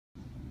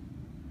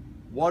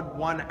WOD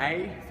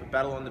 1A for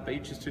Battle on the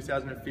Beaches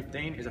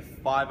 2015 is a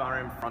 5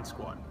 RM front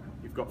squat.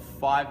 You've got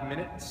 5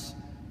 minutes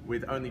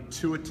with only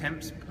 2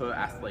 attempts per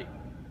athlete.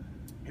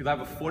 You'll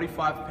have a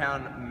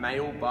 45-pound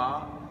male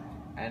bar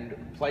and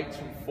plates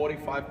from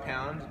 45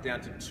 pounds down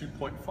to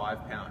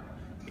 2.5 pounds.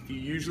 If you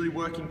usually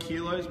work in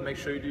kilos, make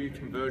sure you do your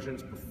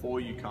conversions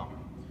before you come.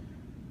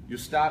 You'll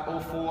start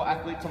all 4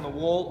 athletes on the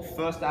wall.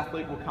 First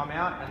athlete will come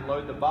out and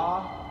load the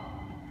bar.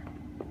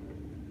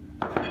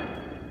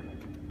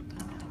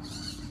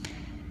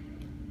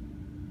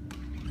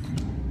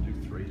 Do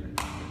 3 then.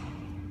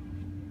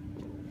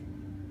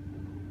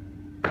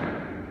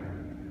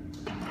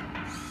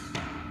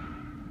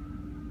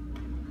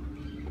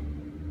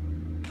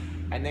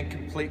 And then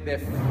complete their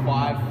 5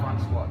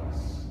 front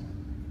squats.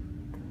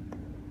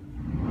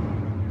 Do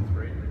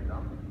 3 and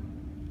done.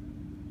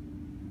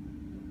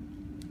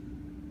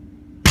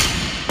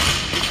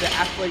 If the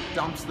athlete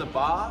dumps the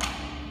bar,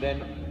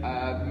 then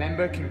a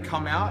member can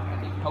come out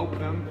and help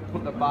them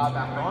put the bar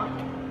back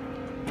on,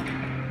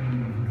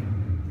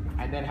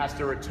 and then has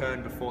to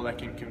return before they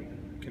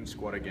can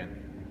squat again.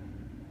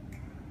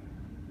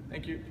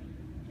 Thank you.